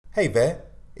Hey there,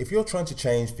 if you're trying to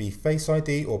change the Face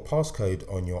ID or passcode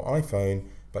on your iPhone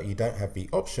but you don't have the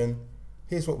option,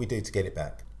 here's what we do to get it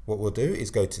back. What we'll do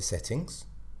is go to Settings,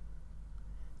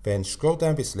 then scroll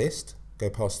down this list, go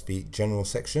past the General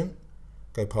section,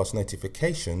 go past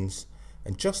Notifications,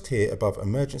 and just here above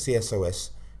Emergency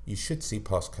SOS you should see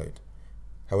Passcode.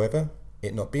 However,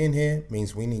 it not being here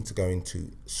means we need to go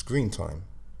into Screen Time.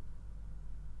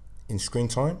 In Screen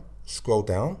Time, scroll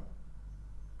down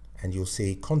and you'll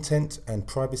see Content and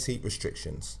Privacy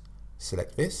Restrictions.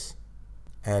 Select this,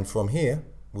 and from here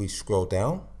we scroll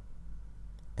down,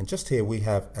 and just here we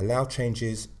have Allow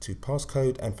changes to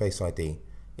passcode and Face ID.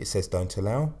 It says Don't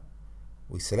Allow.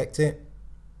 We select it,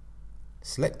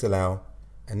 select Allow,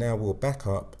 and now we'll back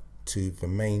up to the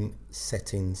main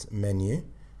Settings menu.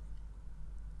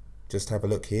 Just have a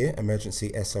look here,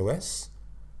 Emergency SOS.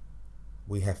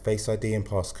 We have Face ID and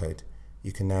passcode.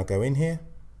 You can now go in here,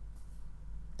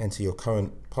 enter your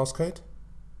current passcode,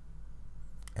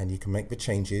 and you can make the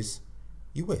changes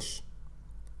you wish.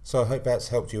 So I hope that's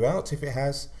helped you out. If it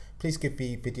has, please give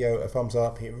the video a thumbs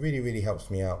up. It really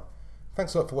helps me out.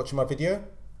 Thanks a lot for watching my video.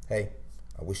 Hey,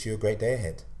 I wish you a great day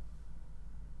ahead.